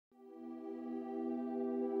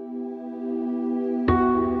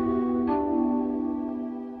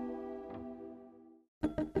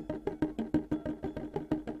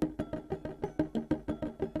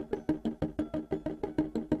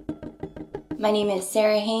My name is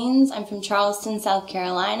Sarah Haynes. I'm from Charleston, South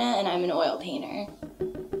Carolina, and I'm an oil painter.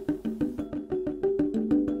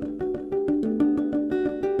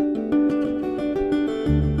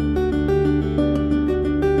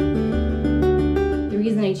 The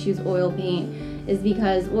reason I choose oil paint is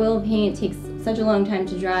because oil paint takes such a long time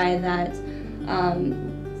to dry that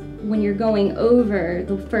when you're going over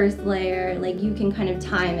the first layer, like, you can kind of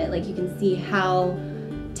time it, like you can see how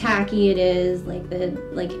tacky it is, like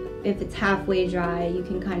if it's halfway dry, you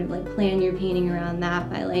can kind of like plan your painting around that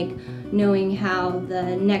by like knowing how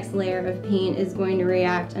the next layer of paint is going to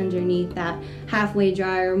react underneath that halfway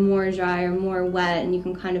dry or more wet, and you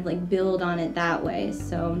can kind of like build on it that way.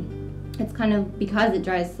 So it's kind of, because it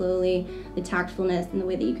dries slowly, the tactfulness and the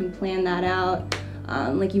way that you can plan that out,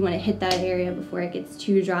 like you want to hit that area before it gets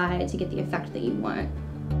too dry to get the effect that you want.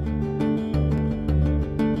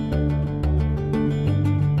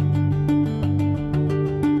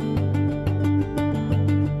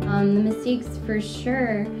 The mistakes, for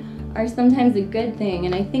sure, are sometimes a good thing,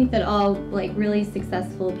 and I think that all like really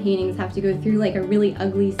successful paintings have to go through like a really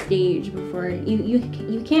ugly stage before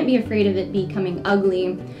you can't be afraid of it becoming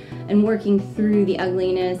ugly and working through the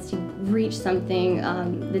ugliness to reach something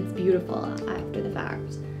that's beautiful after the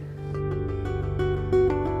fact.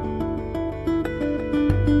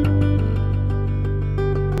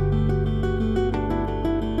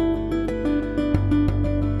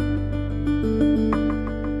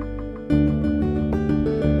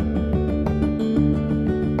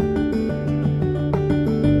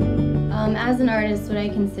 As an artist, what I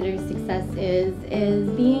consider success is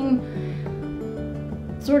being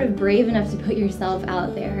sort of brave enough to put yourself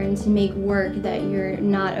out there and to make work that you're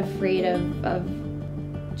not afraid of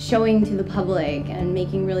showing to the public and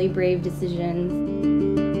making really brave decisions.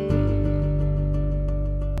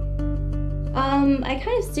 I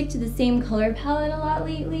kind of stick to the same color palette a lot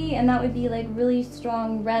lately, and that would be like really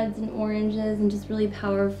strong reds and oranges and just really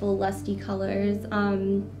powerful, lusty colors.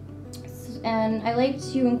 And I like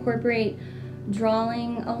to incorporate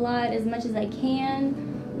drawing a lot as much as I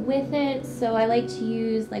can with it, so I like to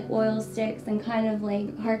use like oil sticks and kind of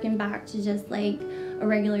like harken back to just like a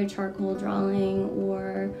regular charcoal drawing,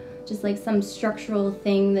 or just like some structural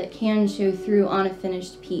thing that can show through on a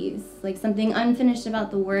finished piece, like something unfinished about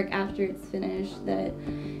the work after it's finished that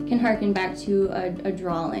can harken back to a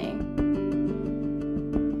drawing.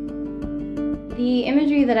 The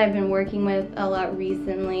imagery that I've been working with a lot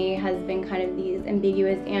recently has been kind of these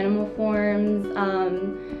ambiguous animal forms.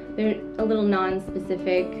 They're a little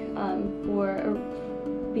non-specific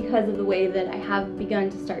because of the way that I have begun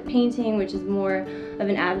to start painting, which is more of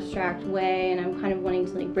an abstract way, and I'm kind of wanting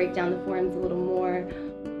to like break down the forms a little more.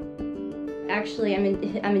 Actually, I'm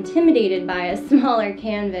intimidated by a smaller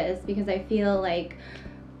canvas because I feel like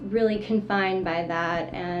really confined by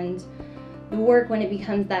that, and the work, when it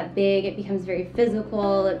becomes that big, it becomes very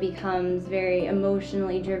physical, it becomes very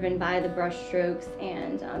emotionally driven by the brush strokes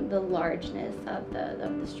and the largeness of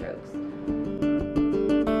the strokes.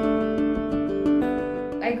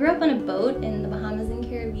 I grew up on a boat in the Bahamas and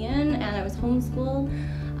Caribbean, and I was homeschooled,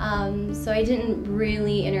 so I didn't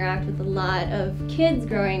really interact with a lot of kids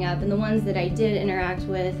growing up, and the ones that I did interact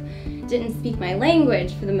with didn't speak my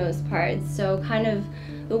language for the most part, so kind of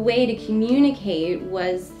the way to communicate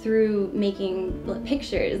was through making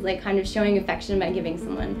pictures, like kind of showing affection by giving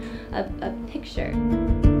someone a picture.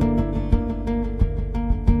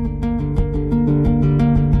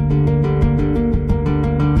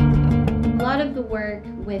 A lot of the work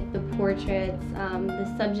with the portraits,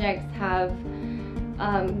 the subjects have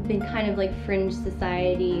been kind of like fringe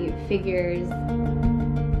society figures.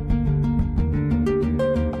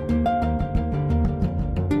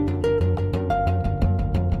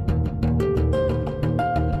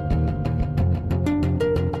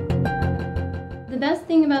 The best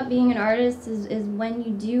thing about being an artist is when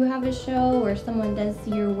you do have a show or someone does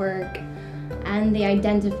see your work and they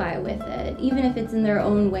identify with it, even if it's in their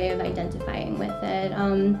own way of identifying with it.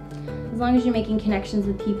 As long as you're making connections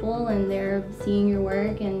with people and they're seeing your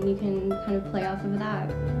work, and you can kind of play off of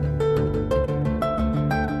that.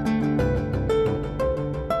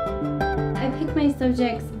 I pick my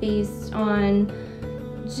subjects based on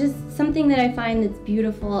just something that I find that's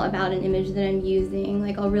beautiful about an image that I'm using.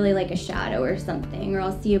 Like, I'll really like a shadow or something, or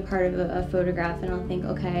I'll see a part of a photograph and I'll think,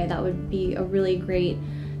 okay, that would be a really great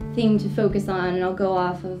thing to focus on, and I'll go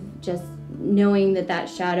off of just knowing that that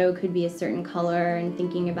shadow could be a certain color and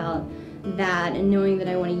thinking about that and knowing that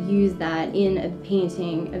I want to use that in a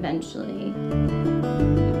painting eventually.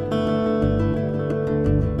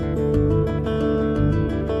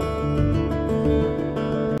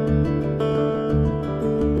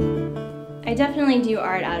 I definitely do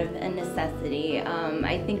art out of a necessity.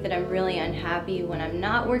 I think that I'm really unhappy when I'm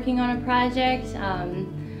not working on a project.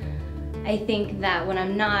 I think that when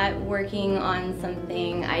I'm not working on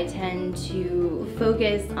something, I tend to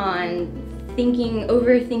focus on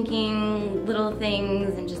overthinking little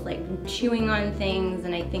things and just like chewing on things,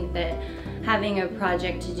 and I think that having a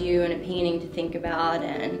project to do and a painting to think about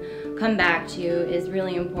and come back to is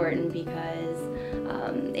really important, because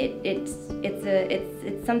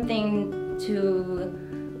it's something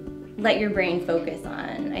to let your brain focus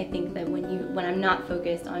on. I think that when I'm not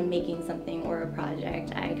focused on making something or a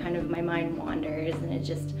project, my mind wanders and it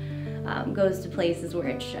just goes to places where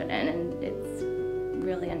it shouldn't, and it's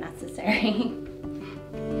really unnecessary.